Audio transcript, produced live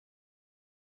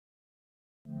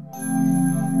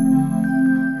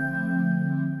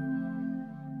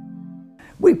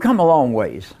We've come a long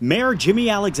ways. Mayor Jimmy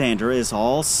Alexander is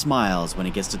all smiles when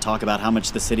he gets to talk about how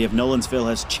much the city of Nolensville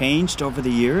has changed over the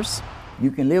years.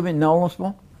 You can live in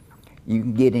Nolensville, you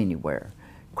can get anywhere.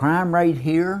 Crime rate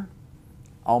here,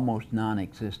 almost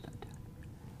non-existent.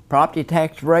 Property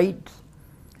tax rates,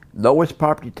 lowest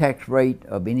property tax rate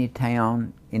of any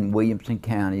town in Williamson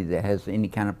County that has any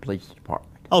kind of police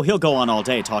department. Oh, he'll go on all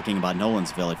day talking about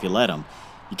Nolensville if you let him.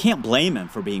 You can't blame him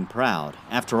for being proud.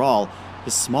 After all,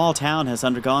 his small town has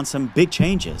undergone some big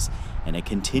changes, and it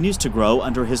continues to grow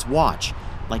under his watch,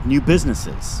 like new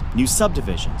businesses, new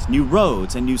subdivisions, new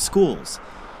roads, and new schools.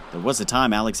 There was a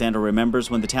time Alexander remembers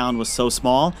when the town was so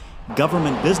small,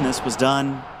 government business was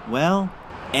done, well,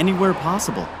 anywhere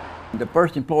possible. The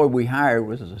first employee we hired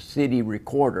was a city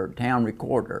recorder, town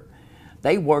recorder.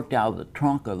 They worked out of the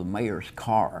trunk of the mayor's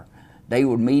car. They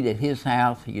would meet at his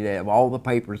house. He'd have all the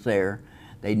papers there.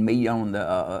 They'd meet on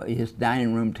his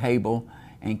dining room table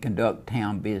and conduct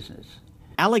town business.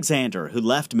 Alexander, who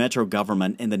left Metro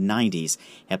government in the 90s,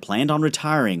 had planned on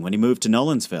retiring when he moved to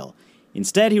Nolensville.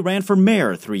 Instead, he ran for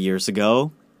mayor 3 years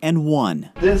ago and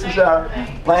won. This is our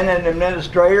planning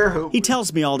administrator. He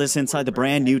tells me all this inside the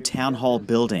brand new town hall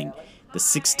building. The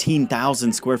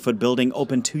 16,000 square foot building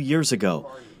opened 2 years ago.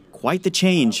 Quite the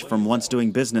change from once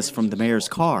doing business from the mayor's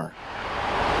car.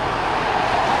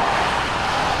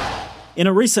 In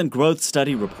a recent growth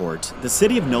study report, the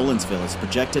city of Nolensville is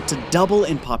projected to double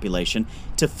in population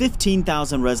to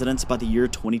 15,000 residents by the year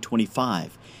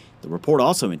 2025. The report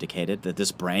also indicated that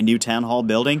this brand new town hall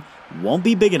building won't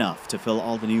be big enough to fill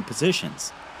all the new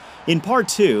positions. In part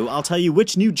 2, I'll tell you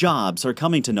which new jobs are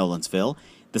coming to Nolensville,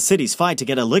 the city's fight to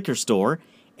get a liquor store,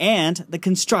 and the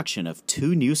construction of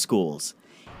 2 new schools.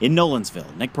 In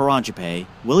Nolensville, Nick Parangipe,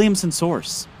 Williamson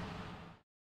Source.